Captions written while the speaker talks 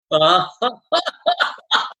Uh,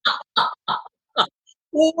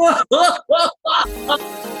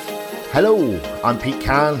 Hello, I'm Pete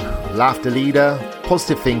Can, laughter leader,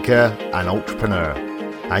 positive thinker, and entrepreneur.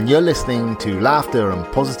 And you're listening to Laughter and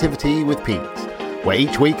Positivity with Pete, where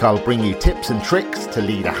each week I'll bring you tips and tricks to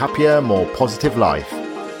lead a happier, more positive life.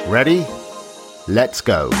 Ready? Let's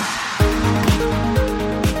go.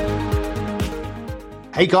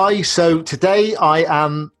 Hey guys, so today I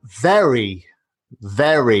am very,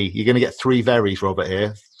 you're going to get 3 verys, Robert,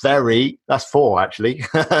 here. That's 4 actually.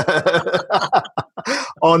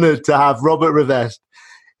 Honoured to have Robert Rivest,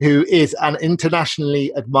 who is an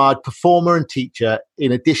internationally admired performer and teacher.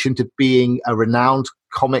 In addition to being a renowned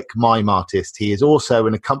comic mime artist, he is also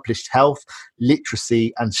an accomplished health,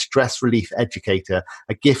 literacy and stress relief educator,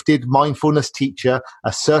 a gifted mindfulness teacher,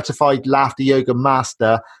 a certified laughter yoga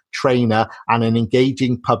master, trainer and an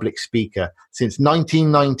engaging public speaker. Since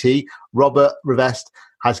 1990, Robert Rivest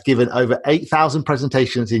has given over 8,000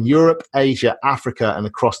 presentations in Europe, Asia, Africa, and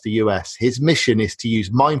across the US. His mission is to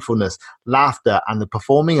use mindfulness, laughter, and the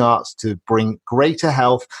performing arts to bring greater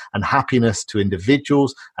health and happiness to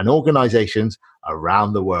individuals and organizations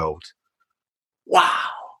around the world. wow.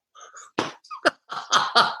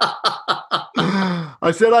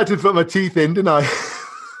 I said I had to put my teeth in, didn't I?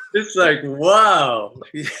 It's like, wow.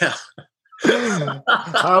 Yeah.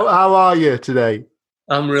 How are you today?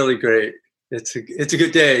 I'm really great. It's a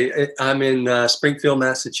good day. I'm in Springfield,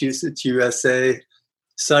 Massachusetts, USA.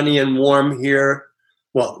 Sunny and warm here.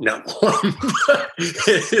 Well, not warm.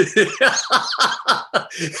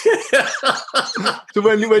 So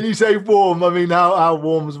when you say warm, I mean how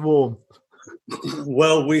warm is warm?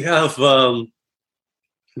 Well, we have. Let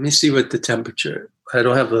me see what the temperature. I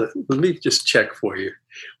don't have let me just check for you.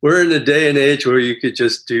 We're in a day and age where you could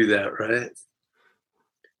just do that, right?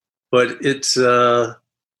 But it's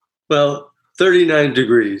 39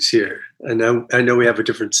 degrees here, and I know we have a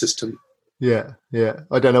different system. Yeah.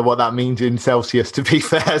 I don't know what that means in Celsius, to be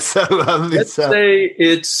fair. So let's say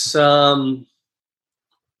it's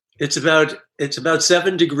about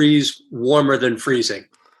 7 degrees warmer than freezing.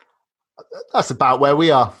 That's about where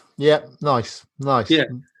we are. Yeah, nice. Yeah,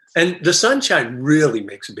 and the sunshine really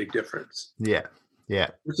makes a big difference. Yeah.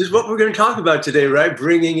 Which is what we're going to talk about today, right?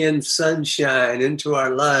 Bringing in sunshine into our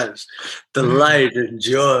lives, the light and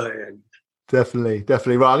joy. Definitely.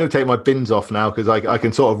 Right, I'm going to take my bins off now because I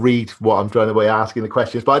can sort of read what I'm trying to be asking the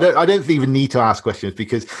questions. But I don't even need to ask questions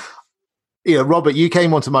because, Robert, you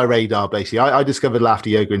came onto my radar, basically. I discovered laughter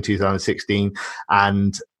yoga in 2016.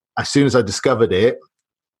 And as soon as I discovered it,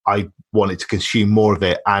 I wanted to consume more of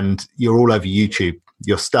it. And you're all over YouTube.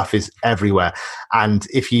 Your stuff is everywhere. And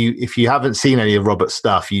if you haven't seen any of Robert's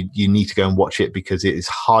stuff, you need to go and watch it because it is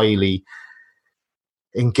highly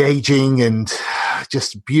engaging and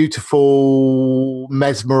just beautiful,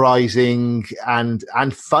 mesmerizing and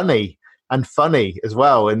funny as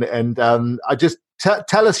well. And I just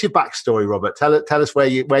tell us your backstory, Robert. Tell us where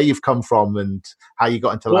you've come from and how you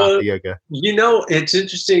got into laughter yoga. It's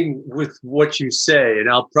interesting with what you say, and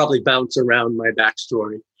I'll probably bounce around my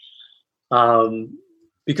backstory.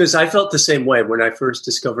 Because I felt the same way when I first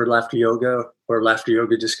discovered laughter yoga, or laughter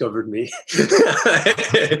yoga discovered me.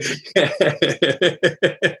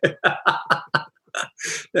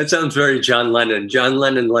 That sounds very John Lennon. John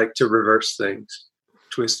Lennon liked to reverse things,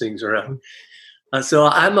 twist things around. So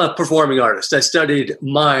I'm a performing artist. I studied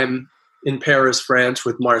mime in Paris, France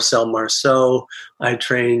with Marcel Marceau. I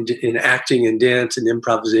trained in acting and dance and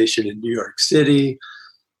improvisation in New York City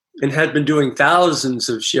and had been doing thousands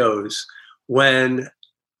of shows when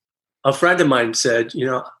a friend of mine said,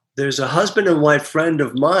 there's a husband and wife friend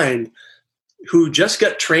of mine who just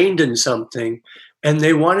got trained in something and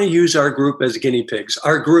they want to use our group as guinea pigs.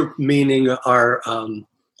 Our group meaning our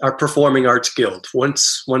performing arts guild.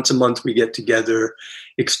 Once a month we get together,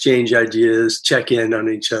 exchange ideas, check in on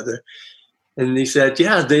each other. And he said,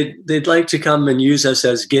 yeah, they'd like to come and use us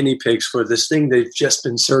as guinea pigs for this thing they've just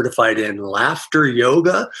been certified in, laughter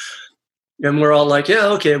yoga. And we're all like, yeah,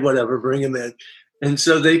 okay, whatever, bring them in. And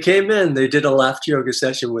so they came in, they did a laughter yoga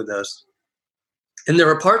session with us. And there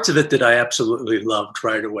were parts of it that I absolutely loved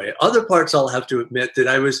right away. Other parts, I'll have to admit that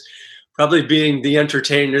I was probably being the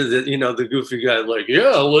entertainer that, the goofy guy, like,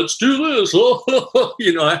 yeah, let's do this.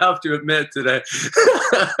 I have to admit that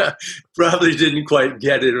I probably didn't quite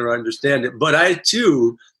get it or understand it. But I,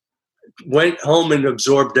 too, went home and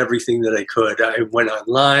absorbed everything that I could. I went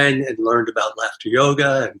online and learned about laughter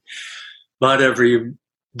yoga and bought every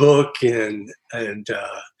book and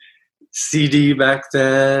CD back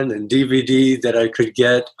then and DVD that I could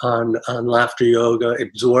get on laughter yoga,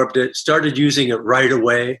 absorbed it, started using it right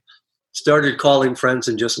away, started calling friends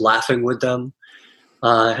and just laughing with them.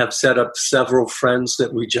 I have set up several friends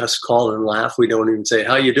that we just call and laugh. We don't even say,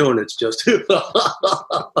 how you doing? It's just,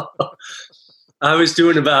 I was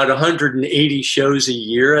doing about 180 shows a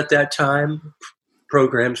year at that time,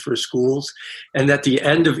 programs for schools. And at the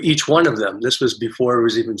end of each one of them, this was before I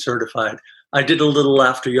was even certified, I did a little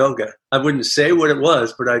laughter yoga. I wouldn't say what it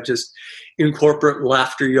was, but I just incorporate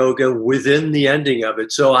laughter yoga within the ending of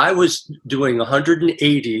it. So I was doing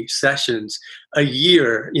 180 sessions a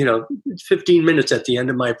year, 15 minutes at the end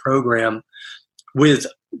of my program with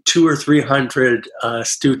 200 or 300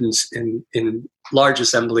 students in large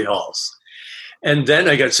assembly halls. And then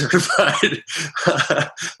I got certified.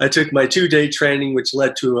 I took my 2-day training, which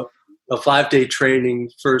led to a 5-day training,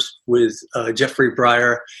 first with Jeffrey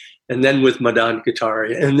Breyer, and then with Madan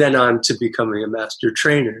Kataria, and then on to becoming a master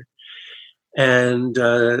trainer. And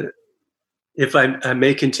if I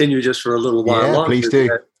may continue just for a little while longer. Please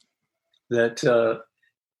do. That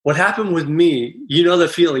what happened with me,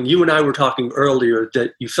 the feeling, you and I were talking earlier,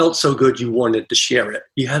 that you felt so good you wanted to share it.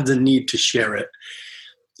 You had the need to share it.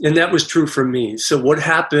 And that was true for me. So what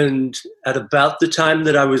happened at about the time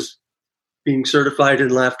that I was being certified in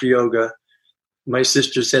laughter yoga, my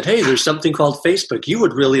sister said, hey, there's something called Facebook. You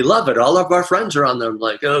would really love it. All of our friends are on there. I'm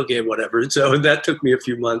like, okay, whatever. So that took me a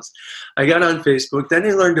few months. I got on Facebook. Then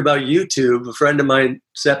I learned about YouTube. A friend of mine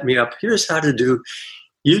set me up. Here's how to do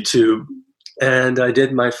YouTube. And I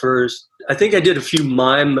did my first, I think I did a few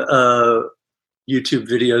mime YouTube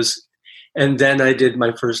videos. And then I did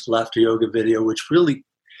my first laughter yoga video, which really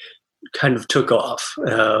kind of took off.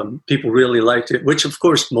 People really liked it, which of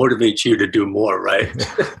course motivates you to do more, right?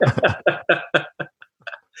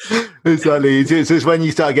 Exactly. It's when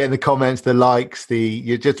you start getting the comments, the likes,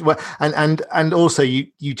 and also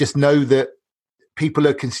you just know that people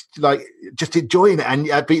are just enjoying it, and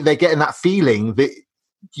they're getting that feeling that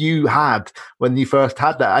you had when you first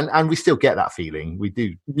had that, and we still get that feeling. We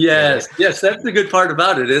do. Yes, that's the good part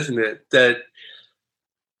about it, isn't it? That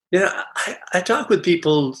I talk with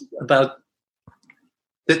people about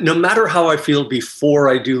that. No matter how I feel before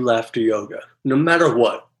I do laughter yoga, no matter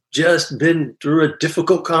what, just been through a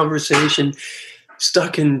difficult conversation,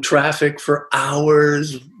 stuck in traffic for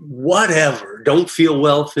hours, whatever, don't feel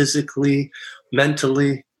well physically,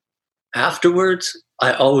 mentally, afterwards,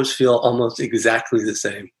 I always feel almost exactly the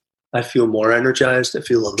same. I feel more energized. I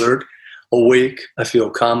feel alert, awake. I feel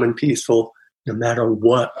calm and peaceful, no matter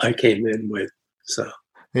what I came in with. So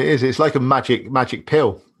it is. It's like a magic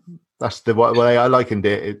pill. That's the way I likened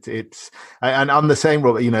it. And I'm the same,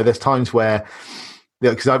 Robert. There's times where,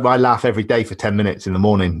 because I laugh every day for 10 minutes in the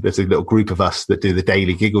morning. There's a little group of us that do the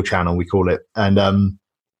daily giggle channel, we call it. And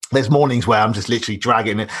there's mornings where I'm just literally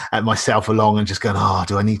dragging at myself along and just going,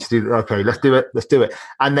 do I need to do that? Okay, let's do it.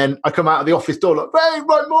 And then I come out of the office door like, hey,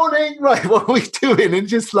 right, morning, right, what are we doing? And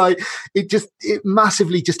just like, it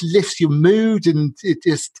massively just lifts your mood, and it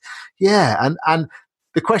just, and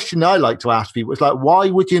the question I like to ask people is like, why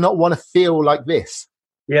would you not want to feel like this?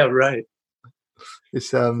 Yeah, right.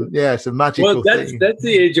 It's it's a magical thing. That's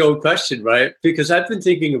the age-old question, right? Because I've been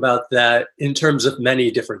thinking about that in terms of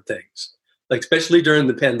many different things, like especially during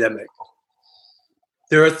the pandemic.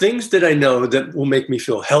 There are things that I know that will make me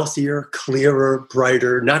feel healthier, clearer,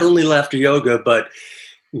 brighter, not only laughter yoga, but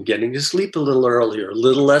getting to sleep a little earlier, a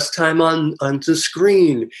little less time on the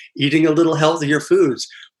screen, eating a little healthier foods.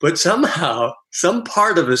 But somehow, some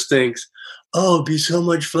part of us thinks, it'd be so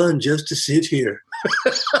much fun just to sit here.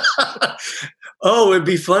 It'd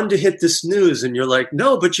be fun to hit the snooze. And you're like,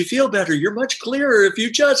 no, but you feel better. You're much clearer if you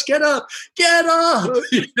just get up. Get up!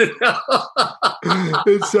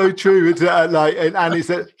 It's so true. It's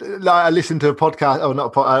I listened to a podcast,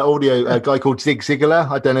 audio, a guy called Zig Ziglar.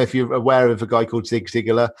 I don't know if you're aware of a guy called Zig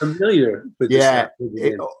Ziglar. Familiar with this.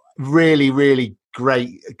 Really, really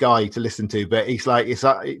great guy to listen to. But it's like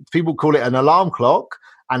people call it an alarm clock.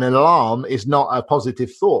 And an alarm is not a positive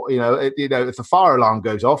thought. If the fire alarm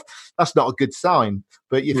goes off, that's not a good sign.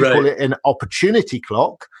 But if you call it an opportunity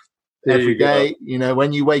clock, every day,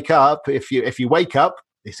 when you wake up, if you wake up,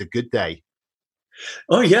 it's a good day.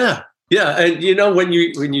 Oh yeah, yeah. And when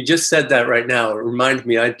you just said that right now, it reminded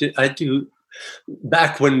me. I do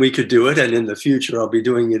back when we could do it, and in the future I'll be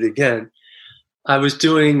doing it again. I was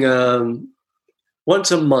doing once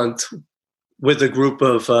a month with a group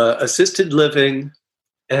of assisted living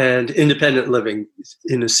and independent living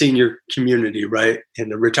in a senior community, right?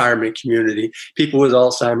 In a retirement community, people with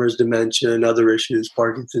Alzheimer's, dementia, and other issues,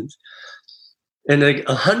 Parkinson's. And a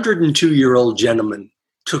 102-year-old gentleman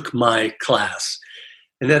took my class.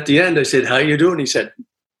 And at the end, I said, how you doing? He said,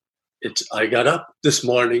 I got up this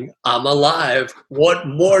morning. I'm alive. What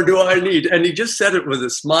more do I need? And he just said it with a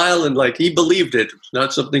smile and like he believed it. It's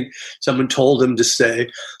not something someone told him to say.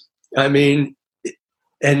 I mean,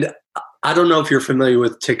 and I don't know if you're familiar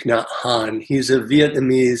with Thich Nhat Hanh. He's a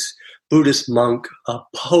Vietnamese Buddhist monk, a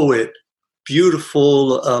poet,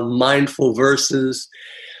 beautiful, mindful verses.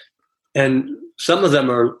 And some of them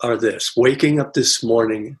are this: waking up this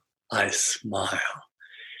morning, I smile.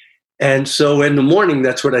 And so in the morning,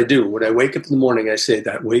 that's what I do. When I wake up in the morning, I say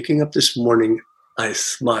that. Waking up this morning, I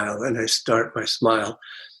smile, and I start my smile.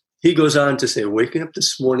 He goes on to say, waking up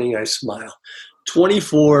this morning, I smile.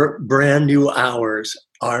 24 brand new hours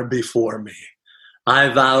are before me. I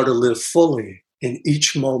vow to live fully in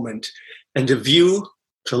each moment and to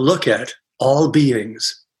look at all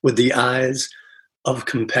beings with the eyes of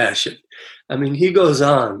compassion. I mean, he goes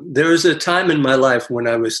on. There was a time in my life when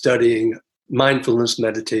I was studying mindfulness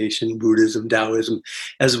meditation, Buddhism, Taoism,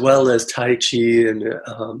 as well as Tai Chi and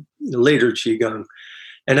later Qigong.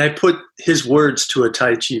 And I put his words to a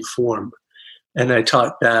Tai Chi form. And I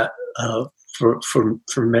taught that for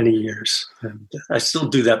many years. And I still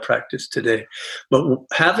do that practice today. But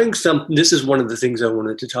this is one of the things I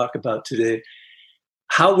wanted to talk about today,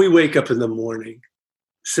 how we wake up in the morning,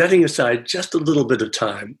 setting aside just a little bit of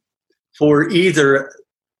time for either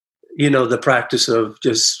the practice of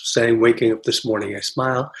just saying, waking up this morning, I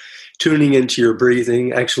smile, tuning into your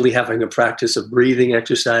breathing, actually having a practice of breathing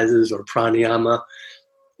exercises or pranayama.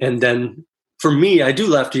 And then for me, I do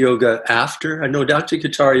laughter yoga after. I know Dr.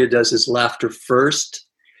 Kataria does his laughter first,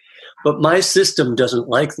 but my system doesn't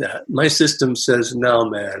like that. My system says, no,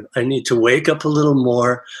 man, I need to wake up a little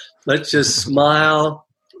more. Let's just smile,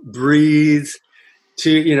 breathe.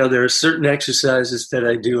 There are certain exercises that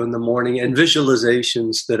I do in the morning and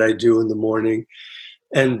visualizations that I do in the morning.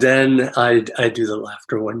 And then I do the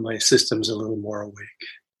laughter when my system's a little more awake.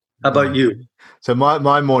 How about you? So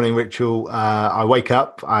my morning ritual, I wake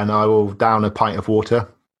up and I will down a pint of water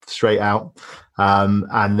straight out.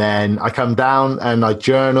 And then I come down and I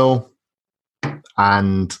journal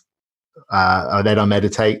and then I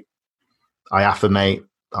meditate, I affirmate,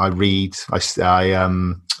 I read, I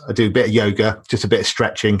do a bit of yoga, just a bit of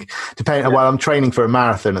stretching. Well, I'm training for a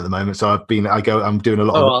marathon at the moment, so I'm doing a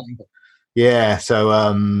lot of. Yeah, so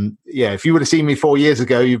if you would have seen me 4 years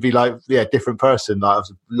ago, you'd be like, different person. Like, I was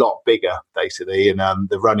a lot bigger, basically, and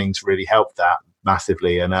the running's really helped that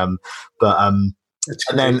massively. And then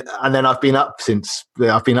I've been up for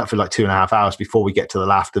like 2.5 hours before we get to the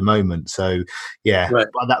laughter moment. So right.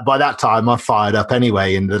 by that time I'm fired up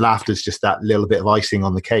anyway, and the laughter's just that little bit of icing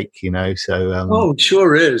on the cake, So it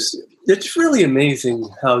sure is. It's really amazing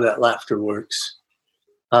how that laughter works.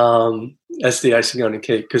 As the icing on the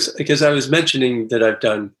cake, because I was mentioning that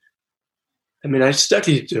I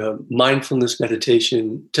studied mindfulness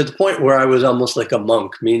meditation to the point where I was almost like a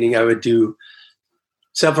monk, meaning I would do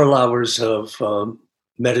several hours of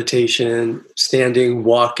meditation, standing,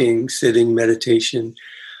 walking, sitting meditation,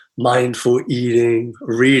 mindful eating,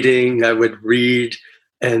 reading. I would read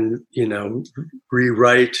and,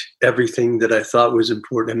 rewrite everything that I thought was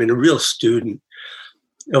important. A real student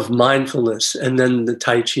of mindfulness, and then the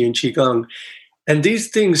Tai Chi and Qigong. And these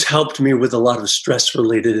things helped me with a lot of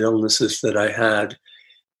stress-related illnesses that I had,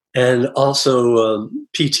 and also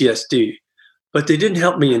PTSD. But they didn't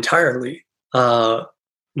help me entirely.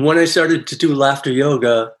 When I started to do laughter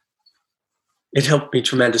yoga, it helped me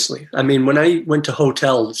tremendously. When I went to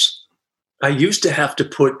hotels, I used to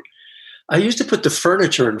put the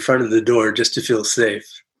furniture in front of the door just to feel safe.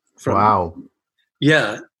 Wow.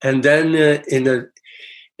 Yeah. And then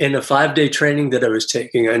in a 5-day training that I was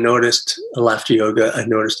taking, I noticed laughter yoga. I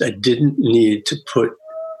noticed I didn't need to put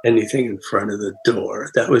anything in front of the door.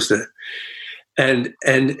 That was and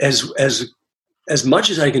as much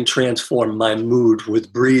as I can transform my mood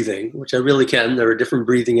with breathing, which I really can. There are different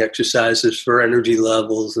breathing exercises for energy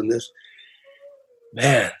levels and this.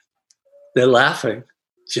 Man, they're laughing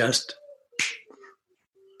just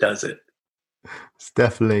does it. It's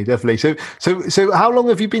definitely. So how long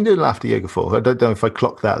have you been doing laughter yoga for? I don't know if I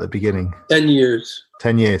clocked that at the beginning. 10 years.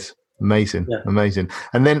 10 years. Amazing. Yeah. Amazing.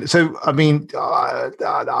 And then,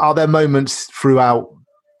 are there moments throughout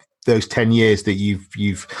those 10 years that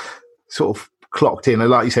you've sort of clocked in,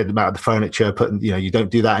 like you said about the furniture, you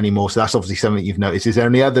don't do that anymore. So that's obviously something you've noticed. Is there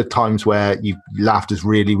any other times where laughter's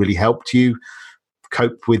really, really helped you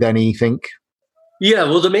cope with anything? Yeah,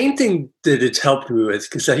 well, the main thing that it's helped me with,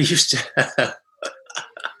 because I used to have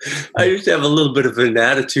a little bit of an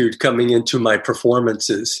attitude coming into my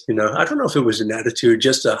performances. I don't know if it was an attitude,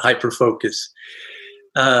 just a hyper focus.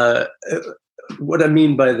 What I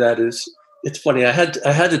mean by that is it's funny. I had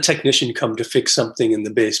a technician come to fix something in the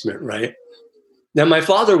basement, right? Now, my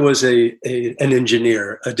father was an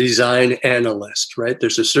engineer, a design analyst, right?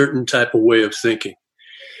 There's a certain type of way of thinking.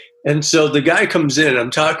 And so the guy comes in,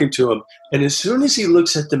 I'm talking to him, and as soon as he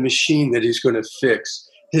looks at the machine that he's going to fix,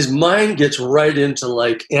 his mind gets right into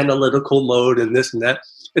like analytical mode and this and that,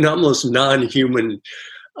 and almost non-human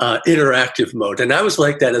interactive mode. And I was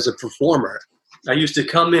like that as a performer. I used to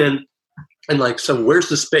come in and like, so where's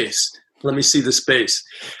the space? Let me see the space.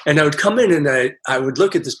 And I would come in and I would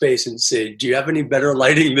look at the space and say, do you have any better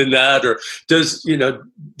lighting than that? Or do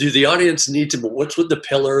the audience need to, what's with the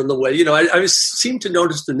pillar in the way? I seemed to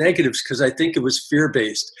notice the negatives because I think it was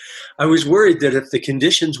fear-based. I was worried that if the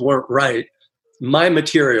conditions weren't right, my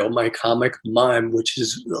material, my comic mime, which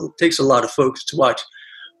takes a lot of folks to watch,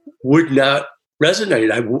 would not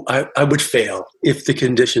resonate. I would fail if the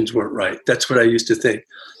conditions weren't right. That's what I used to think.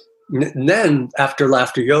 And then after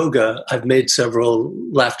laughter yoga, I've made several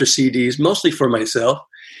laughter CDs, mostly for myself.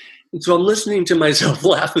 And so I'm listening to myself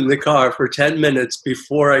laugh in the car for 10 minutes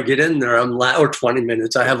before I get in there. Or 20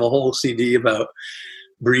 minutes. I have a whole CD about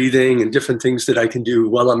breathing and different things that I can do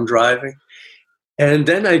while I'm driving. And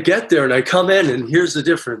then I get there and I come in and here's the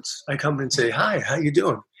difference. I come in and say, hi, how you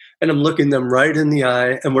doing? And I'm looking them right in the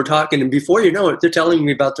eye and we're talking. And before you know it, they're telling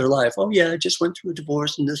me about their life. Oh, yeah, I just went through a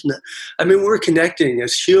divorce and this and that. I mean, we're connecting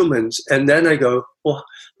as humans. And then I go, well,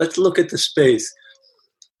 let's look at the space.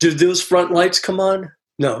 Do those front lights come on?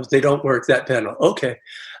 No, they don't work, that panel. Okay.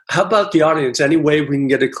 How about the audience? Any way we can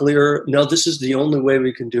get it clearer? No, this is the only way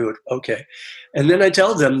we can do it. Okay. And then I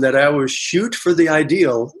tell them that I will shoot for the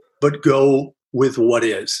ideal, but go with what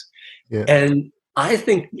is. Yeah. And I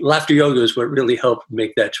think laughter yoga is what really helped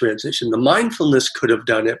make that transition. The mindfulness could have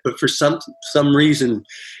done it, but for some reason,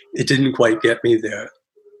 it didn't quite get me there.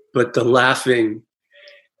 But the laughing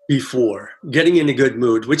before, getting in a good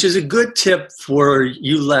mood, which is a good tip for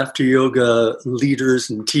you laughter yoga leaders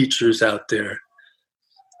and teachers out there.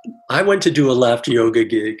 I went to do a laughter yoga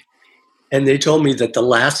gig, and they told me that the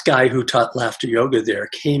last guy who taught laughter yoga there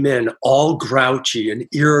came in all grouchy and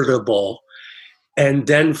irritable. And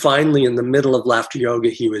then finally, in the middle of laughter yoga,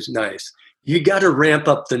 he was nice. You got to ramp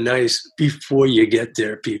up the nice before you get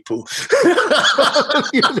there, people.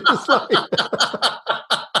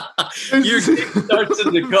 Your gig starts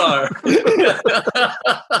in the car.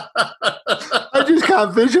 I just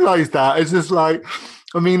can't visualize that. It's just like,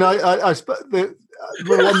 I mean,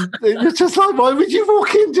 it's just like, why would you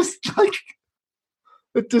walk in just like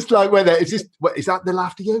whether it's just, is that the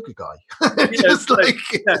laughter yoga guy? Just like.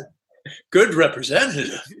 Yeah. Good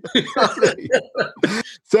representative.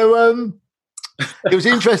 So it was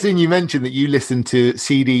interesting you mentioned that you listen to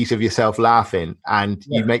CDs of yourself laughing and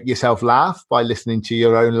you make yourself laugh by listening to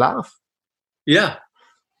your own laugh. Yeah.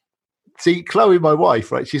 See, Chloe, my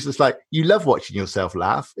wife, right? She's just like, you love watching yourself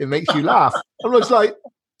laugh. It makes you laugh. I'm just like,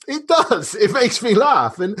 it does. It makes me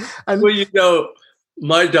laugh. And well,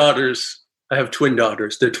 my daughters, I have twin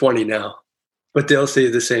daughters. They're 20 now. But they'll say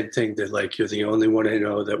the same thing. They're like, you're the only one I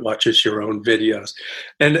know that watches your own videos.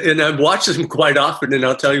 And I watch them quite often, and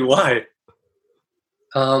I'll tell you why.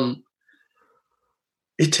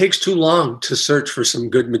 It takes too long to search for some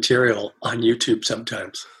good material on YouTube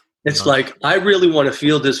sometimes. It's like, I really want to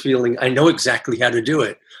feel this feeling. I know exactly how to do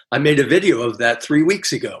it. I made a video of that 3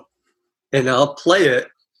 weeks ago, and I'll play it.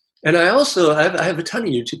 And I have a ton of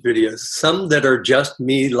YouTube videos, some that are just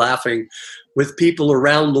me laughing with people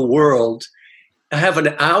around the world. I have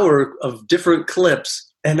an hour of different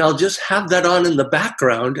clips, and I'll just have that on in the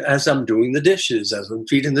background as I'm doing the dishes, as I'm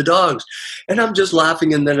feeding the dogs. And I'm just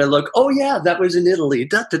laughing, and then I look, oh, yeah, that was in Italy.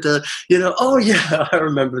 Oh, yeah, I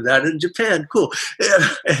remember that in Japan. Cool.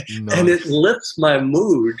 Nice. And it lifts my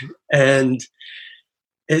mood, and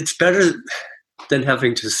it's better than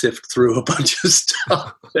having to sift through a bunch of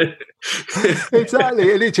stuff.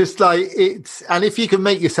 Exactly. And it's just like, and if you can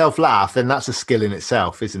make yourself laugh, then that's a skill in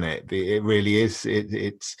itself, isn't it? It really is.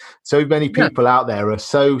 It's so many people out there are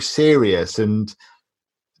so serious and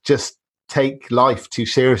just take life too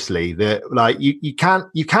seriously that like you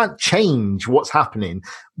can't change what's happening,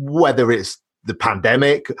 whether it's the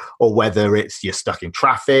pandemic or whether it's you're stuck in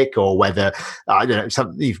traffic or whether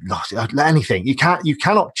something you've lost anything. You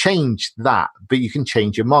cannot change that, but you can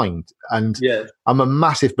change your mind. And I'm a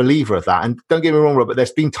massive believer of that. And don't get me wrong, Robert, there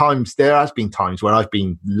has been times where I've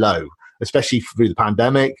been low, especially through the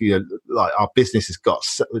pandemic. Like our business has got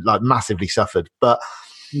like massively suffered, but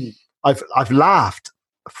I've laughed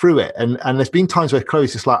through it. And there's been times where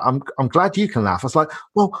Chloe's just like, I'm glad you can laugh. I was like,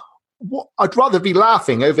 well, I'd rather be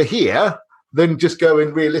laughing over here than just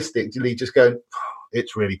going realistically, just going,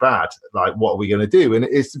 it's really bad. Like, what are we going to do? And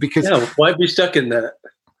it's because... why be stuck in that?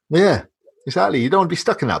 Yeah. Exactly. You don't want to be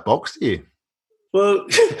stuck in that box, do you? Well,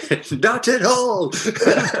 not at all.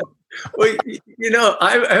 Well,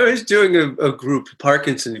 I was doing a group,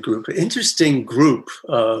 Parkinson group, an interesting group,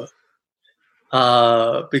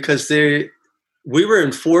 because we were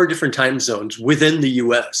in 4 different time zones within the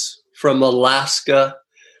U.S., from Alaska,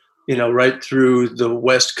 right through the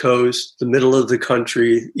West Coast, the middle of the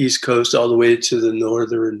country, East Coast, all the way to the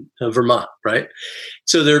northern Vermont, right?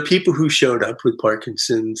 So there are people who showed up with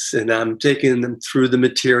Parkinson's, and I'm taking them through the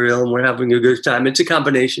material, and we're having a good time. It's a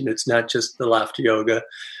combination. It's not just the laughter yoga,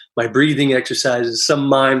 my breathing exercises, some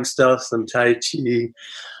mime stuff, some Tai Chi.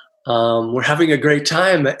 We're having a great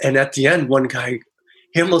time. And at the end, one guy,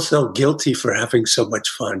 he almost felt guilty for having so much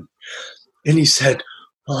fun. And he said,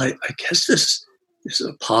 well, I guess this is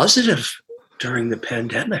a positive during the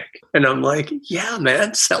pandemic. And I'm like, yeah,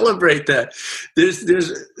 man, celebrate that. There's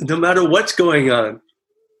no matter what's going on,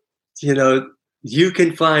 you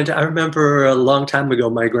can find. I remember a long time ago,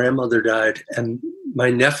 my grandmother died, and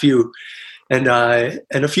my nephew and I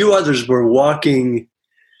and a few others were walking,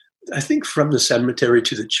 I think, from the cemetery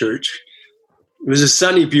to the church. It was a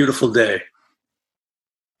sunny, beautiful day.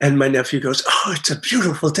 And my nephew goes, oh, it's a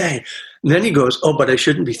beautiful day. And then he goes, oh, but I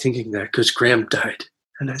shouldn't be thinking that because Graham died.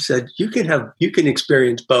 And I said, you can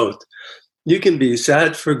experience both. You can be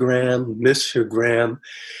sad for Graham, miss your Graham,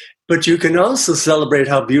 but you can also celebrate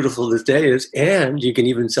how beautiful this day is, and you can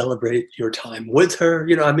even celebrate your time with her.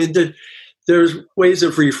 There's ways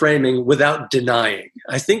of reframing without denying.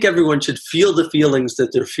 I think everyone should feel the feelings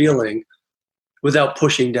that they're feeling without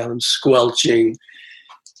pushing down, squelching,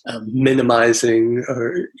 minimizing,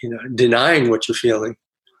 or denying what you're feeling.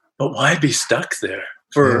 But why be stuck there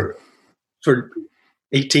for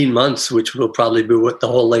 18 months, which will probably be what the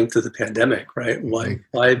whole length of the pandemic, right?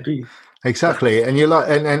 Why be exactly? And you're like,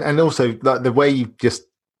 and also like the way you just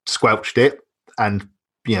squelched it, and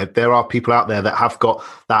there are people out there that have got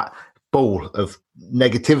that ball of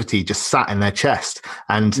negativity just sat in their chest,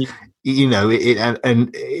 and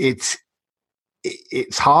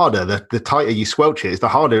it's harder. The tighter you squelch it, the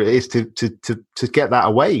harder it is to get that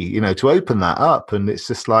away, to open that up. And it's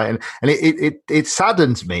just like, and it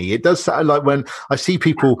saddens me. It does, like when I see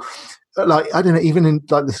people, like, I don't know, even in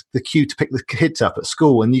like the queue to pick the kids up at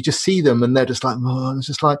school, and you just see them and they're just like, oh, it's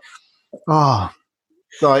just like, oh,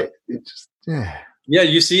 like, it just, yeah. Yeah,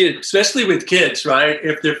 you see it, especially with kids, right?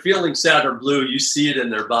 If they're feeling sad or blue, you see it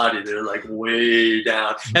in their body. They're like way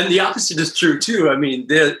down. And the opposite is true too. I mean,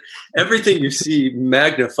 everything you see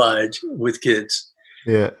magnified with kids.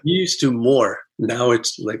 Yeah. You used to more. Now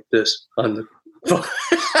it's like this on the phone.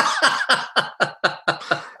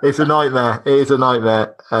 It's a nightmare. It is a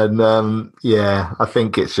nightmare. And I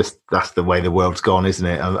think it's just, that's the way the world's gone, isn't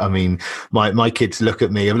it? I mean, my kids look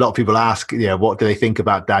at me. A lot of people ask, what do they think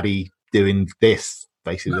about Daddy doing this,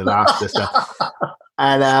 basically the laughter stuff,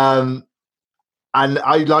 and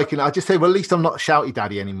I just say, well, at least I'm not shouty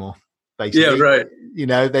daddy anymore, basically. Yeah, right. They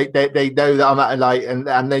know that I'm at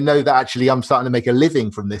and they know that actually I'm starting to make a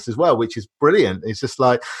living from this as well, which is brilliant. It's just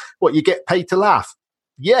like, what, you get paid to laugh?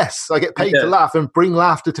 Yes, I get paid to laugh and bring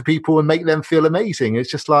laughter to people and make them feel amazing.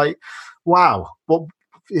 It's just like, wow, well,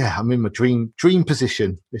 yeah, I'm in my dream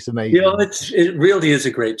position. It's amazing. It really is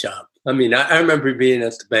a great job. I mean, I remember being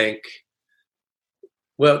at the bank.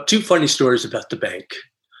 Well, 2 funny stories about the bank.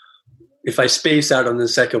 If I space out on the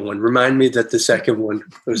second one, remind me that the second one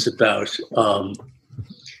was about,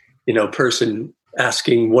 person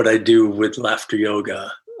asking what I do with laughter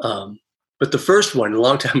yoga. But the first one, a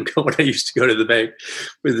long time ago, when I used to go to the bank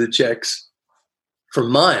with the checks for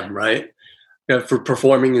mime, right? For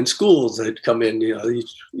performing in schools, I'd come in,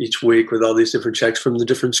 each week with all these different checks from the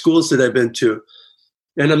different schools that I've been to.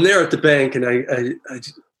 And I'm there at the bank, and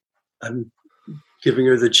I'm giving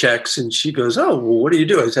her the checks, and she goes, oh, well, what do you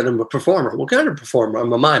do? I said, I'm a performer. What kind of performer?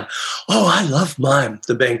 I'm a mime. Oh, I love mime,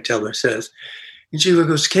 the bank teller says. And she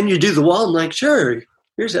goes, can you do the wall? I'm like, sure,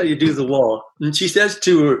 here's how you do the wall. And she says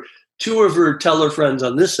to her, 2 of her teller friends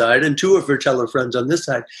on this side and 2 of her teller friends on this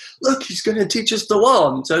side, look, he's going to teach us the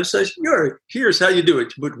wall. And so I said, sure, here's how you do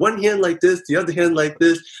it. You put one hand like this, the other hand like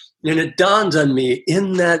this. And it dawns on me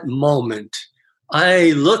in that moment,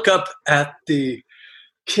 I look up at the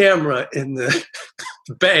camera in the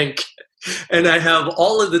bank, and I have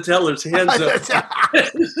all of the tellers' hands up.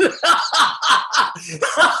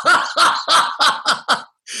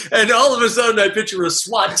 And all of a sudden, I picture a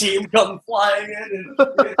SWAT team come flying in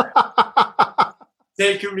and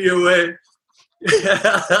taking me away.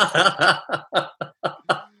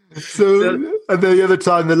 So, and the other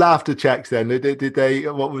time, the laughter checks. Then did they?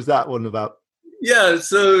 What was that one about? Yeah.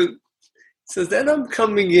 So then I'm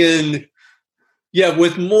coming in Yeah,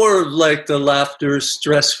 with more of like the laughter,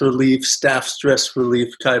 stress relief, staff stress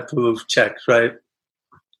relief type of checks, right?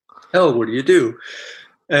 Oh, what do you do?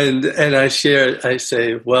 And I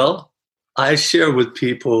say, well, I share with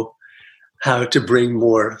people how to bring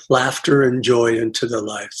more laughter and joy into their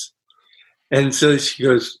lives. And so she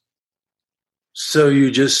goes, so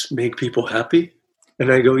you just make people happy?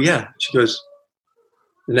 And I go, yeah. She goes,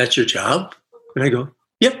 and that's your job? And I go,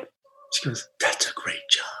 yep. She goes, that's a great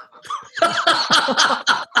job.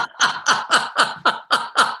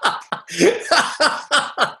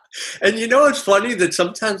 And you know, it's funny that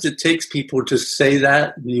sometimes it takes people to say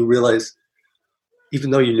that, and you realize, even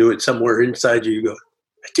though you knew it somewhere inside you, you go,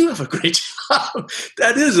 I do have a great job.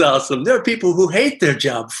 That is awesome. There are people who hate their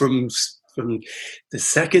job from the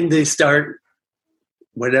second they start,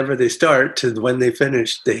 whenever they start, to when they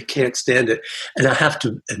finish. They can't stand it. And I have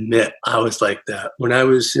to admit, I was like that. When I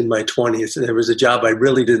was in my 20s, there was a job I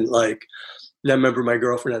really didn't like. And I remember my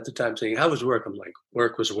girlfriend at the time saying, how was work? I'm like,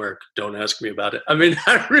 work was work. Don't ask me about it. I mean,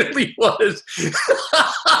 I really was.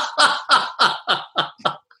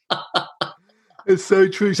 It's so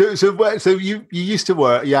true. So you used to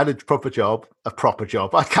work, you had a proper job.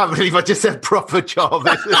 I can't believe I just said proper job.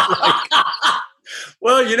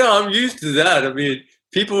 Well, you know, I'm used to that. I mean,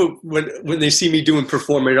 people, when they see me doing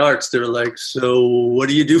performing arts, they're like, so what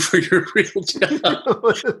do you do for your real job?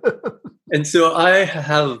 And so I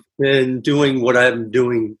have been doing what I'm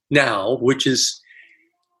doing now, which is,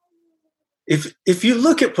 if you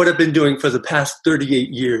look at what I've been doing for the past 38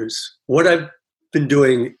 years, what I've been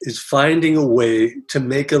doing is finding a way to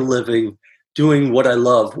make a living doing what I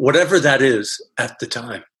love, whatever that is at the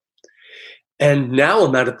time. And now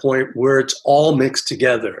I'm at a point where it's all mixed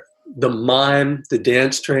together. The mime, the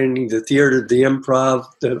dance training, the theater, the improv,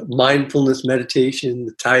 the mindfulness meditation,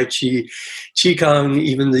 the Tai Chi, Qigong,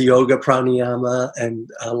 even the yoga, pranayama, and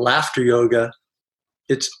laughter yoga.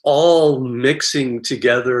 It's all mixing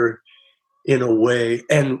together in a way.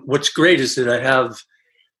 And what's great is that I have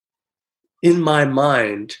in my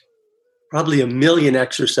mind probably 1 million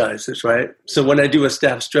exercises, right? So when I do a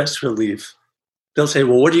staff stress relief, they'll say,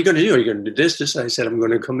 well, what are you going to do? Are you going to do this? I said, I'm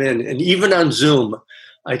going to come in. And even on Zoom,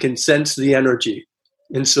 I can sense the energy.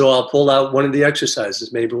 And so I'll pull out one of the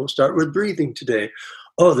exercises. Maybe we'll start with breathing today.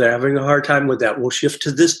 Oh, they're having a hard time with that. We'll shift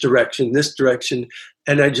to this direction.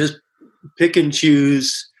 And I just pick and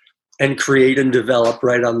choose and create and develop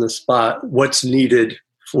right on the spot what's needed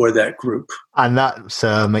for that group. And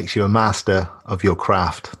that makes you a master of your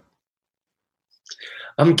craft.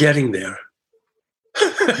 I'm getting there.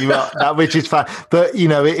 You are, that which is fun, but you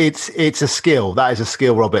know it's a skill. That is a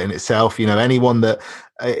skill, Robert, in itself. You know, anyone that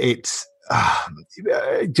it's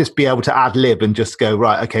just be able to ad lib and just go,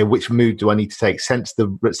 right, okay, which mood do I need to take? Sense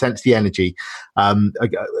the energy. I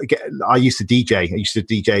used to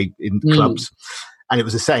DJ in clubs, and it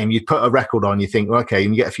was the same. You'd put a record on, you think, okay,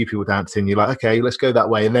 and you get a few people dancing. You're like, okay, let's go that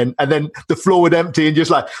way, and then the floor would empty, and just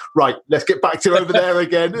like, right, let's get back to over there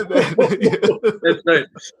again.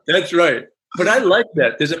 That's right. But I like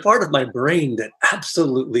that. There's a part of my brain that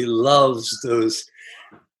absolutely loves those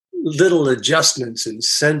little adjustments and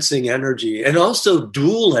sensing energy, and also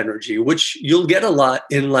dual energy, which you'll get a lot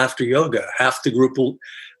in laughter yoga. Half the group will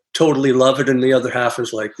totally love it, and the other half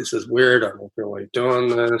is like, this is weird. I don't feel like doing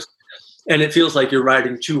this. And it feels like you're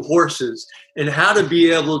riding two horses. And how to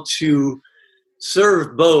be able to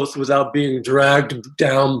serve both without being dragged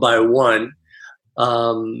down by one,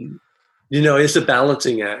 it's a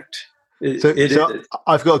balancing act. So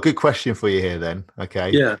I've got a good question for you here then.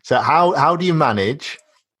 Okay. Yeah. So how do you manage?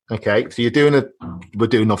 Okay. So we're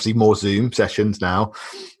doing obviously more Zoom sessions now.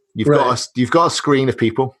 You've got a screen of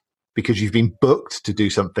people because you've been booked to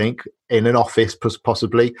do something in an office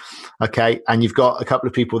possibly. Okay. And you've got a couple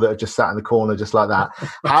of people that are just sat in the corner just like that.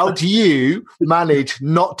 How do you manage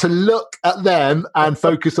not to look at them and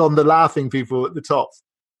focus on the laughing people at the top?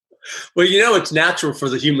 Well, it's natural for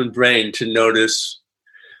the human brain to notice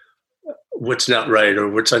what's not right or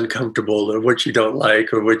what's uncomfortable or what you don't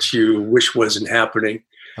like or what you wish wasn't happening.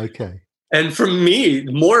 Okay. And for me,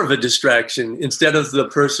 more of a distraction, instead of the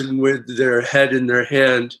person with their head in their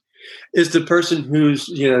hand, is the person who's,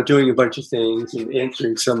 doing a bunch of things and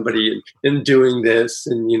answering somebody and doing this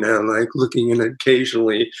and, like looking in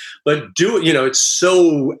occasionally. But it's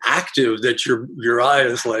so active that your eye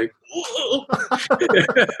is like, whoa.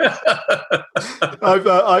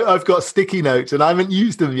 I've got sticky notes and I haven't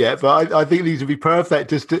used them yet, but I think these would be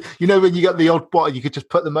perfect. Just to, when you get the odd bottle, you could just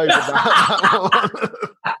put them over that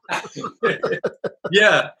one.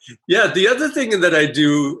 Yeah. The other thing that I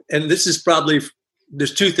do, and this is probably,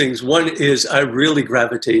 there's two things. One is I really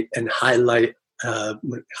gravitate and highlight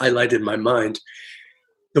in my mind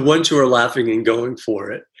the ones who are laughing and going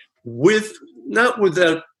for it, not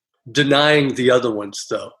without denying the other ones,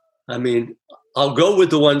 though. I mean, I'll go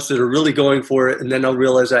with the ones that are really going for it, and then I'll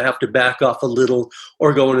realize I have to back off a little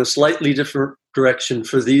or go in a slightly different direction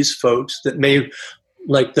for these folks that may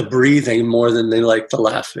like the breathing more than they like the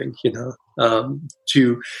laughing,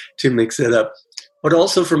 to mix it up. But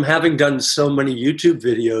also from having done so many YouTube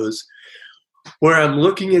videos where I'm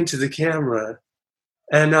looking into the camera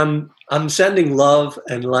and I'm sending love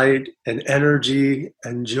and light and energy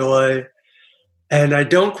and joy, and I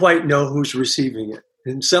don't quite know who's receiving it.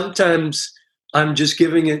 And sometimes I'm just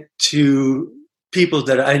giving it to people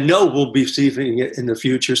that I know will be receiving it in the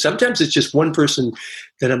future. Sometimes it's just one person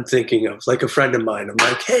that I'm thinking of, like a friend of mine. I'm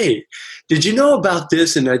like, hey, did you know about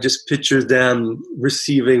this? And I just picture them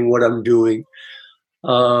receiving what I'm doing.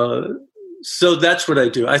 So that's what I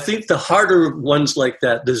do. I think the harder ones like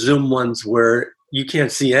that, the Zoom ones where you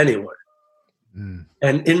can't see anyone.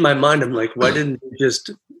 And in my mind, I'm like, why didn't you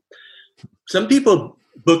just... Some people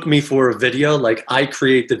book me for a video, like I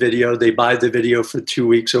create the video, they buy the video for 2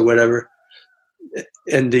 weeks or whatever,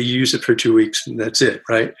 and they use it for 2 weeks, and that's it,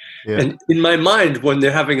 right? Yeah. And in my mind, when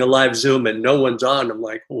they're having a live Zoom and no one's on, I'm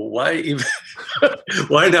like, well,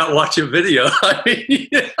 why not watch a video? I mean,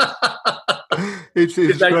 it's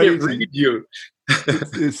I can't read you.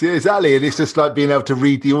 it's exactly, and it's just like being able to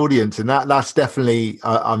read the audience, and that's definitely,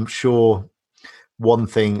 I'm sure, one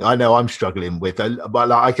thing I know I'm struggling with, but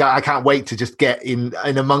like, I can't wait to just get in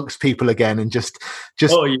amongst people again and just.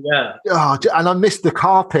 Oh yeah. And I missed the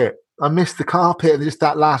carpet. And just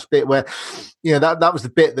that last bit where, that was the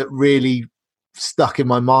bit that really stuck in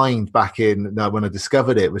my mind back in when I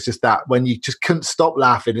discovered it, was just that when you just couldn't stop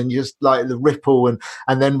laughing, and you just like the ripple, and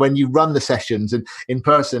then when you run the sessions and in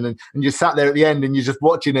person and you sat there at the end and you're just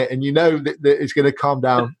watching it, and that it's going to calm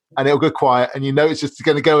down. And it'll go quiet, and it's just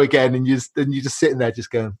going to go again, and you're just sitting there,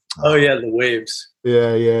 just going, "Oh yeah, the waves."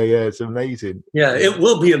 Yeah, it's amazing. Yeah, it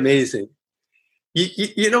will be amazing.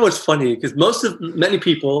 You know what's funny? Because many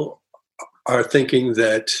people are thinking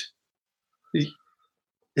that, is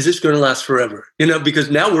this going to last forever?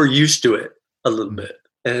 Because now we're used to it a little bit,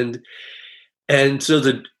 and so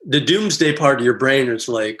the doomsday part of your brain is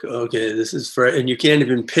like, okay, this is for, and you can't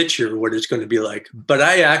even picture what it's going to be like. But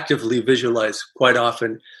I actively visualize quite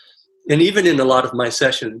often. And even in a lot of my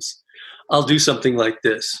sessions, I'll do something like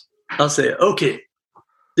this. I'll say, okay,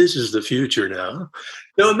 this is the future now.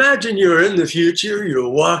 Now imagine you're in the future, you're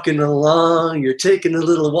walking along, you're taking a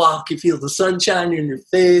little walk, you feel the sunshine in your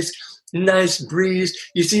face, nice breeze.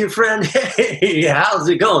 You see your friend, hey, how's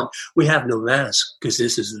it going? We have no mask because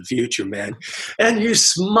this is the future, man. And you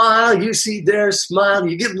smile, you see their smile,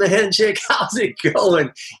 you give them a handshake. How's it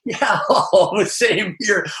going? Yeah, same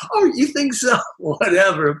here. Oh, you think so?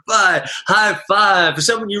 Whatever. Bye. High five. For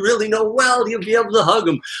someone you really know well, you'll be able to hug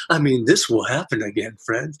them. I mean, this will happen again,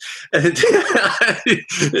 friends. And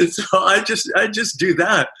so I just do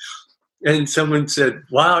that. And someone said,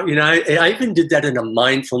 wow, I even did that in a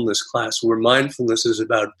mindfulness class where mindfulness is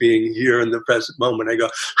about being here in the present moment. I go,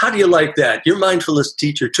 how do you like that? Your mindfulness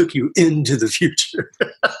teacher took you into the future.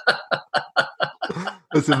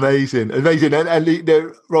 That's amazing. And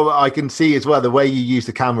Robert, I can see as well, the way you use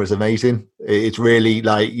the camera is amazing. It's really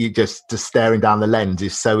like you just staring down the lens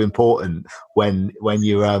is so important when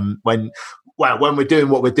you're, when we're doing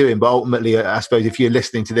what we're doing. But ultimately, I suppose if you're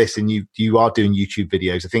listening to this and you are doing YouTube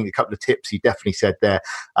videos, I think a couple of tips you definitely said there.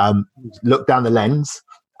 Look down the lens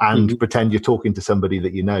and pretend you're talking to somebody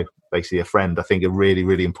that you know, basically a friend. I think are really,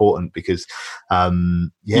 really important because,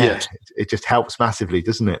 it just helps massively,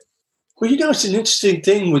 doesn't it? Well, it's an interesting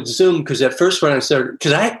thing with Zoom because at first when I started,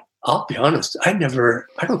 because I'll be honest, I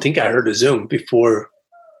don't think I heard of Zoom before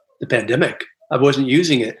the pandemic. I wasn't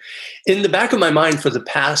using it. In the back of my mind for the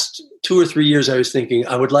past 2 or 3 years, I was thinking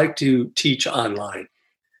I would like to teach online.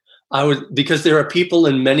 Because there are people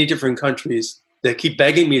in many different countries that keep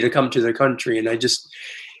begging me to come to their country, and I just,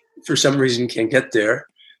 for some reason, can't get there.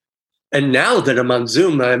 And now that I'm on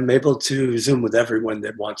Zoom, I'm able to Zoom with everyone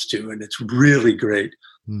that wants to, and it's really great.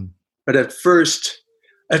 But at first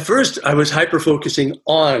I was hyper-focusing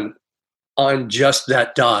on just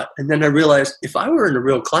that dot. And then I realized if I were in a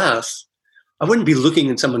real class, I wouldn't be looking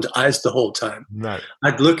in someone's eyes the whole time. No.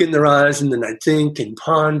 I'd look in their eyes and then I'd think and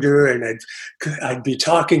ponder and I'd be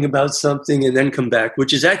talking about something and then come back,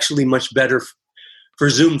 which is actually much better for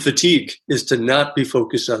Zoom fatigue, is to not be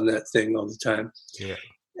focused on that thing all the time. Yeah.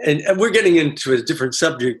 And we're getting into a different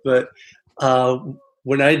subject, but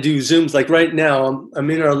when I do Zooms, like right now, I'm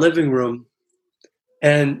in our living room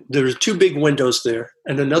and there's 2 big windows there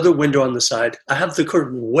and another window on the side. I have the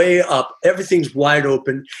curtain way up. Everything's wide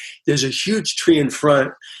open. There's a huge tree in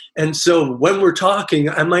front. And so when we're talking,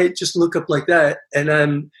 I might just look up like that, and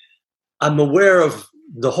I'm aware of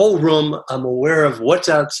the whole room. I'm aware of what's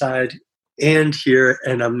outside and here,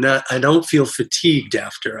 and I don't feel fatigued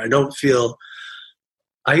after. I don't feel,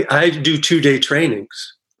 I do 2-day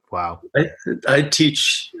trainings. Wow. I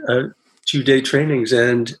teach 2-day trainings,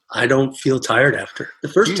 and I don't feel tired after. The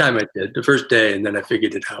first time I did, the first day, and then I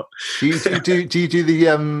figured it out. Do you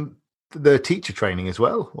do the teacher training as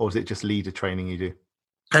well, or is it just leader training you do?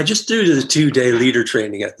 I just do the 2-day leader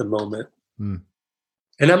training at the moment, and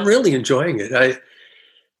I'm really enjoying it. I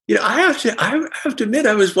have to admit,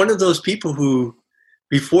 I was one of those people who,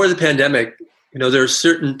 before the pandemic, there are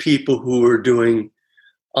certain people who were doing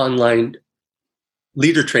online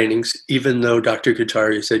leader trainings, even though Dr.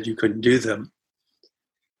 Kataria said you couldn't do them.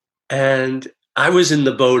 And I was in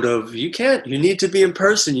the boat of, you need to be in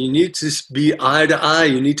person. You need to be eye to eye.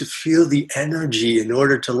 You need to feel the energy in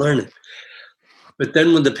order to learn it. But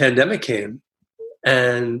then when the pandemic came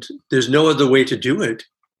and there's no other way to do it,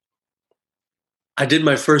 I did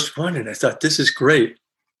my first one and I thought, this is great.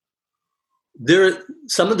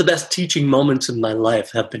 Some of the best teaching moments of my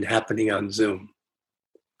life have been happening on Zoom.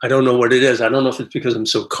 I don't know what it is. I don't know if it's because I'm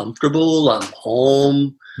so comfortable, I'm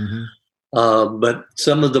home, but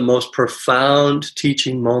some of the most profound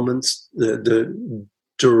teaching moments, the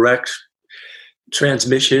direct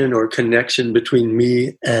transmission or connection between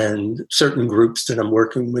me and certain groups that I'm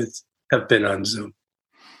working with have been on Zoom.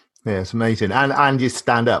 Yeah, it's amazing. And you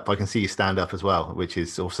stand up. I can see you stand up as well, which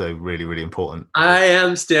is also really, really important. I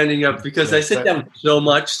am standing up because I sit down so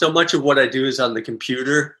much. So much of what I do is on the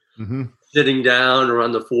computer, sitting down or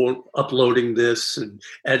on the phone, uploading this and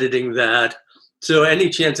editing that. So any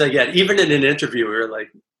chance I get, even in an interview, we're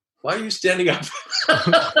like, why are you standing up?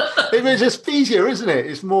 It's just easier, isn't it?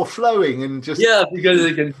 It's more flowing and just... Yeah, because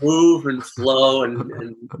it can move and flow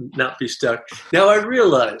and not be stuck. Now, I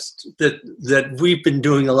realized that we've been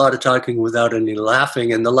doing a lot of talking without any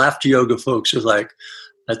laughing, and the laughter yoga folks are like,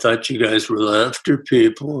 I thought you guys were laughter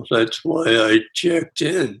people. That's why I checked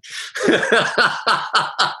in.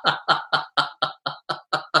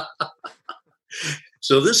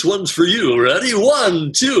 So this one's for you. Ready?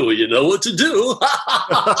 1, 2. You know what to do.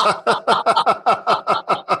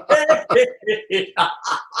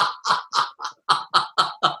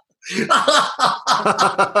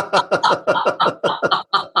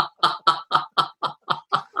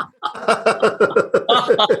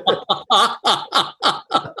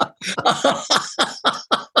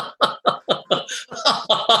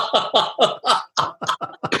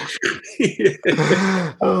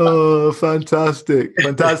 Oh, fantastic.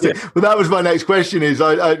 Well, that was my next question is,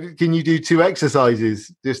 can you do 2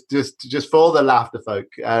 exercises just for the laughter folk,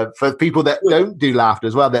 for people that don't do laughter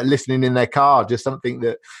as well, that are listening in their car, just something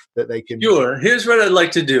that they can... Sure. Here's what I'd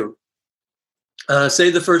like to do.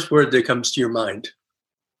 Say the first word that comes to your mind.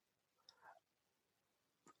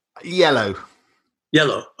 Yellow.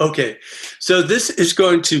 Okay. So this is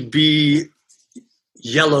going to be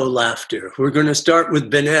yellow laughter. We're going to start with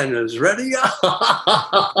bananas. Ready?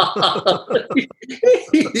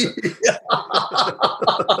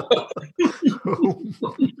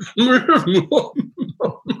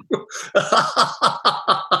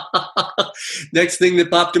 Next thing that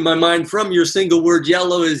popped in my mind from your single word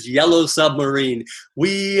yellow is yellow submarine.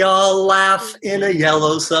 We all laugh in a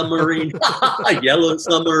yellow submarine. Yellow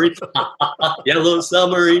submarine. Yellow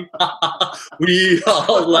submarine. We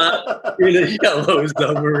all laugh in a yellow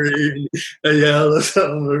submarine. A yellow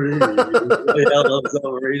submarine. A yellow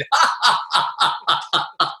submarine.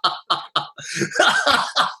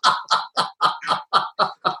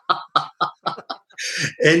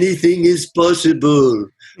 Anything is possible.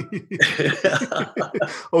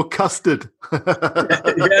 Or custard.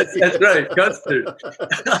 Yes, that's right, custard.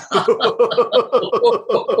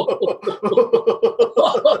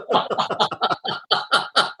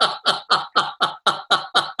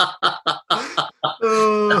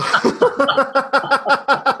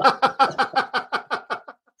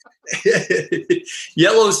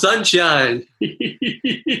 Yellow sunshine.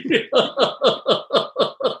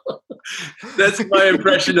 That's my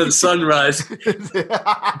impression of sunrise.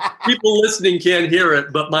 People listening can't hear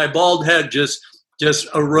it, but my bald head just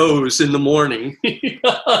arose in the morning.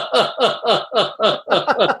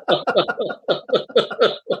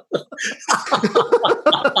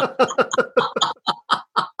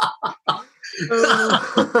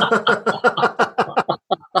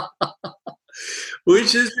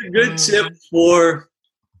 Which is a good tip for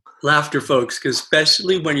laughter folks, because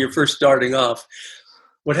especially when you're first starting off,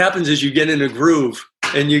 what happens is you get in a groove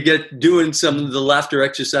and you get doing some of the laughter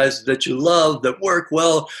exercises that you love that work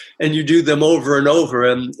well, and you do them over and over.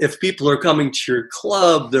 And if people are coming to your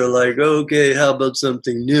club, they're like, okay, how about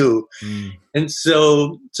something new? And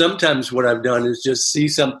so sometimes what I've done is just see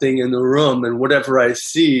something in the room, and whatever I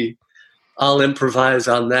see, I'll improvise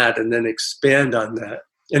on that and then expand on that.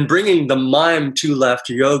 And bringing the mime to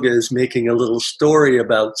laughter yoga is making a little story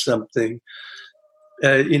about something,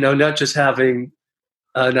 not just having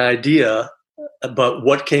an idea, but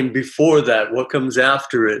what came before that, what comes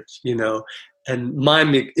after it, and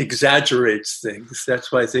mime exaggerates things.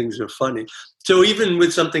 That's why things are funny. So even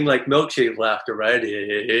with something like milkshake laughter, right?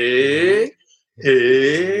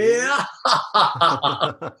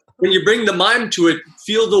 When you bring the mime to it,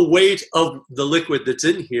 feel the weight of the liquid that's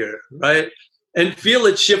in here, right? And feel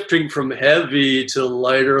it shifting from heavy to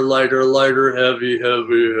lighter, lighter, lighter, heavy,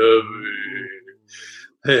 heavy, heavy.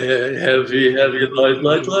 Heavy, heavy, light,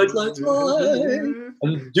 light, light, light, light.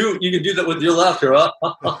 And you can do that with your laughter.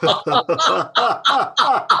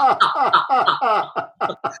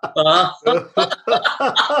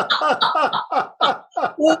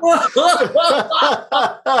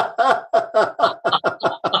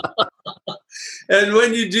 And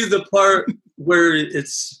when you do the part where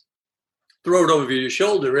it's throw it over your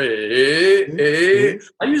shoulder. I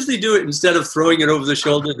usually do it instead of throwing it over the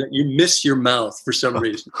shoulder that you miss your mouth for some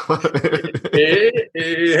reason.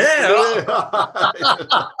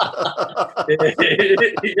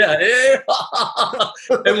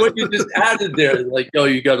 And what you just added there, like, oh,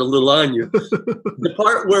 you got a little on you. The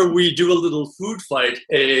part where we do a little food fight,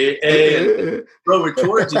 and throw it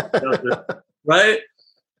towards each other, right?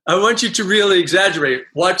 I want you to really exaggerate.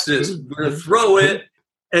 Watch this. We're going to throw it,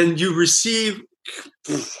 and you receive,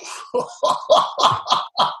 and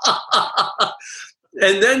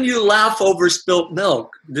then you laugh over spilt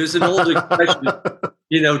milk. There's an old expression,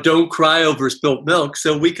 don't cry over spilt milk,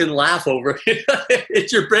 so we can laugh over it.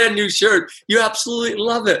 It's your brand new shirt. You absolutely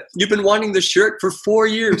love it. You've been wanting the shirt for 4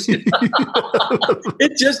 years.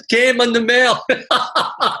 It just came in the mail.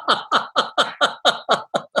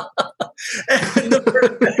 And the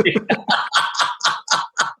birthday.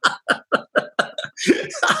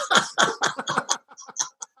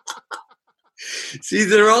 See,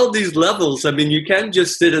 there are all these levels. I mean, you can't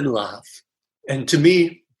just sit and laugh. And to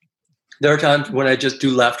me, there are times when I just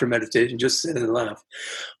do laughter meditation, just sit and laugh.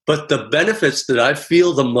 But the benefits that I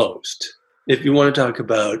feel the most, if you want to talk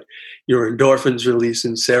about your endorphins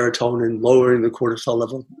releasing, serotonin, lowering the cortisol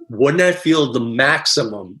level, when I feel the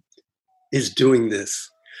maximum is doing this.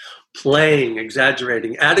 Playing,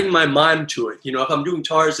 exaggerating, adding my mime to it. If I'm doing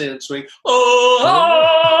Tarzan swing,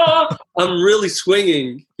 I'm really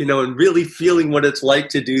swinging, and really feeling what it's like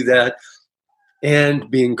to do that, and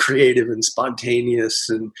being creative and spontaneous.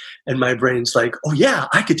 And my brain's like, oh yeah,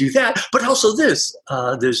 I could do that, but also this.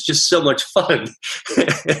 There's just so much fun.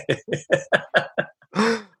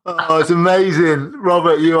 Oh, it's amazing.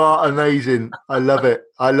 Robert, you are amazing. I love it.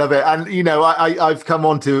 And, I've come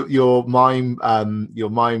onto your mime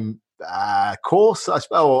course, I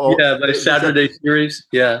suppose. My Saturday series.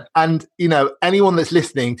 Yeah. And, anyone that's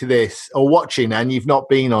listening to this or watching and you've not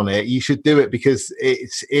been on it, you should do it because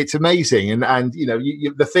it's amazing. And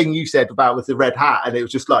the thing you said about with the red hat, and it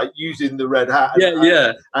was just like using the red hat.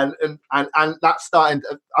 And that's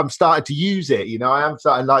I'm starting to use it. I am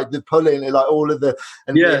starting like the pulling, like all of the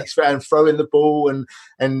and throwing the ball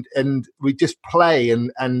and we just play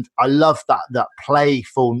and I love that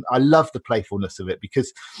playful. I love the playfulness of it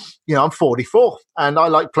because I'm 44 and I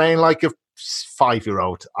like playing like a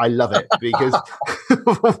 5-year-old. I love it because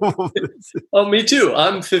oh, me too.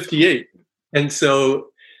 I'm 58. And so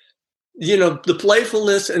the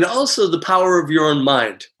playfulness and also the power of your own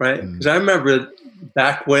mind, right? Because I remember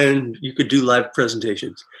back when you could do live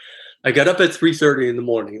presentations. I got up at 3:30 in the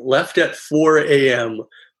morning, left at 4 a.m.,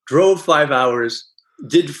 drove 5 hours,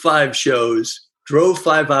 did 5 shows, drove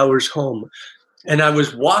 5 hours home. And I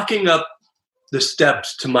was walking up the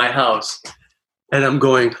steps to my house and I'm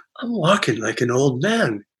walking like an old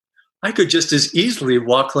man. I could just as easily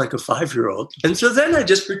walk like a 5-year-old. And so then I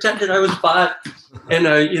just pretended I was 5 and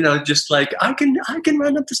I, just like, I can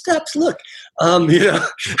run up the steps. Look,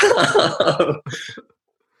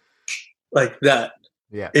 like that.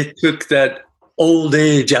 Yeah. It took that old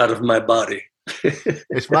age out of my body.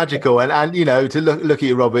 It's magical. And to look at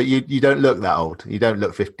you, Robert, you don't look that old. You don't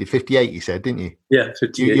look 50, 58, you said, didn't you? Yeah.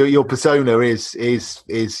 58. Your persona is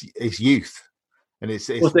youth. And it's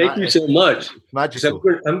well, thank you so much. Magical.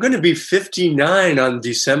 I'm going to be 59 on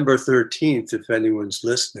December 13th, if anyone's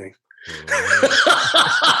listening.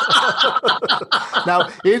 Now,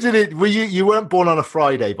 isn't it? You weren't born on a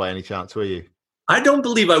Friday by any chance, were you? I don't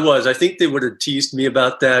believe I was. I think they would have teased me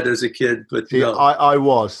about that as a kid, but See, no. I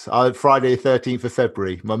was. Friday the 13th of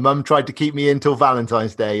February. My mum tried to keep me in till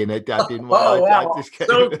Valentine's Day, and I didn't want. Wow.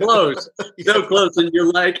 So close, so close, and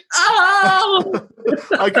you're like, oh!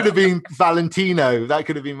 I could have been Valentino. That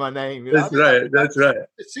could have been my name. That's right. That's right.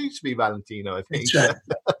 It suits me, Valentino. I think. That's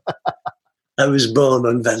right. I was born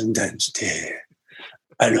on Valentine's Day.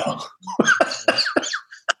 I know.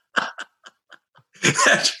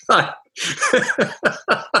 That's right.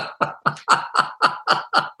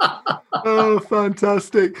 Oh,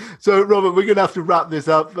 fantastic. So, Robert, we're going to have to wrap this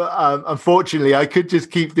up. Unfortunately, I could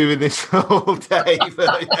just keep doing this all day.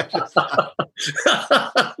 But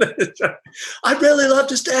I'd really love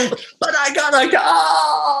to stay, but I gotta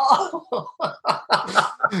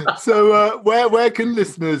go. So, where can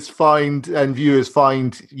listeners find and viewers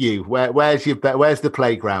find you? Where's the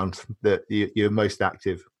playground that you're most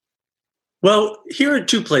active? Well, here are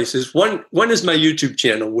two places. One is my YouTube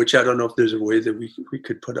channel, which I don't know if there's a way that we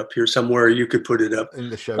could put up here somewhere, or you could put it up in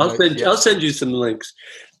the show. I'll send you some links.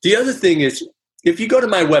 The other thing is, if you go to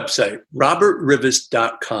my website,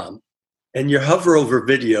 robertrivest.com, and you hover over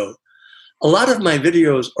video, a lot of my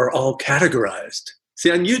videos are all categorized. See,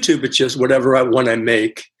 on YouTube, it's just whatever one I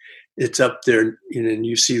make, it's up there, and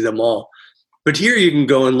you see them all. But here you can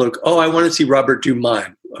go and look, I want to see Robert do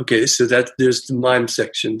mime. Okay, so there's the mime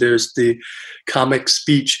section. There's the comic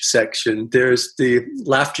speech section. There's the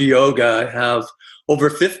laughter yoga. I have over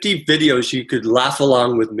 50 videos you could laugh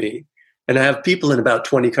along with me. And I have people in about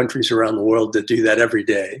 20 countries around the world that do that every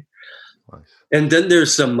day. Nice. And then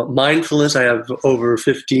there's some mindfulness. I have over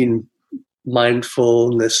 15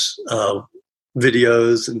 mindfulness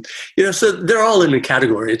videos. And, so they're all in a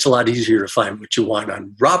category. It's a lot easier to find what you want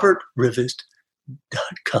on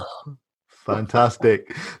robertrivest.com.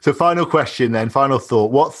 Fantastic. So final question then, final thought.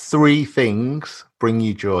 What 3 things bring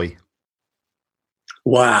you joy?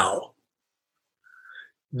 Wow.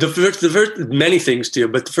 The first, many things do,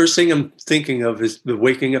 but the first thing I'm thinking of is the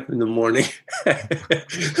waking up in the morning.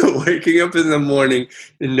 Waking up in the morning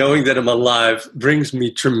and knowing that I'm alive brings me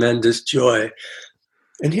tremendous joy.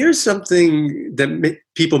 And here's something that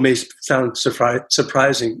people may sound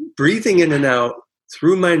surprising. Breathing in and out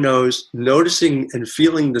through my nose, noticing and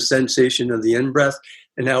feeling the sensation of the in-breath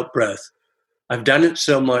and out-breath. I've done it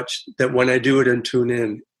so much that when I do it and tune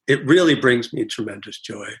in, it really brings me tremendous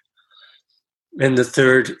joy. And the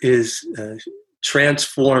third is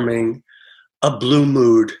transforming a blue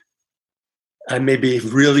mood. I may be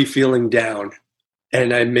really feeling down,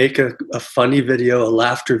 and I make a funny video, a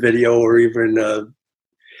laughter video, or even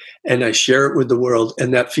and I share it with the world,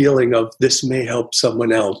 and that feeling of this may help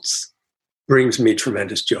someone else brings me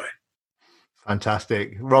tremendous joy.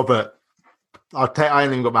 Fantastic. Robert, I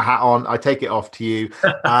ain't even got my hat on. I take it off to you.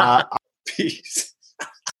 Peace.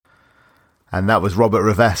 And that was Robert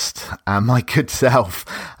Rivest, my good self.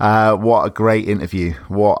 What a great interview.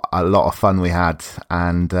 What a lot of fun we had.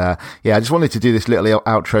 And I just wanted to do this little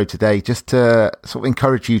outro today just to sort of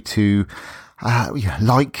encourage you to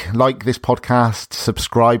like this podcast,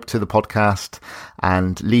 subscribe to the podcast,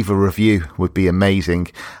 and leave a review would be amazing.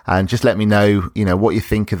 And just let me know, what you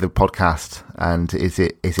think of the podcast, and is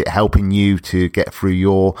it helping you to get through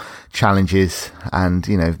your challenges? And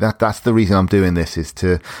that's the reason I'm doing this, is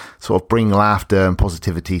to sort of bring laughter and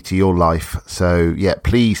positivity to your life. So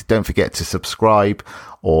please don't forget to subscribe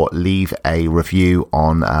or leave a review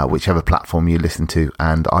on whichever platform you listen to,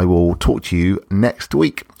 and I will talk to you next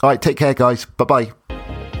week. All right, take care, guys. Bye-bye.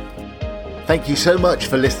 Thank you so much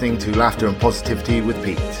for listening to Laughter and Positivity with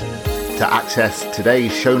Pete. To access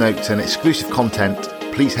today's show notes and exclusive content,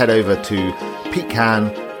 please head over to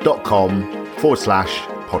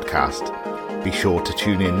petecan.com/podcast. Be sure to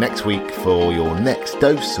tune in next week for your next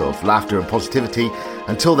dose of laughter and positivity.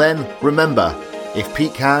 Until then, remember, if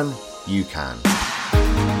Pete can, you can.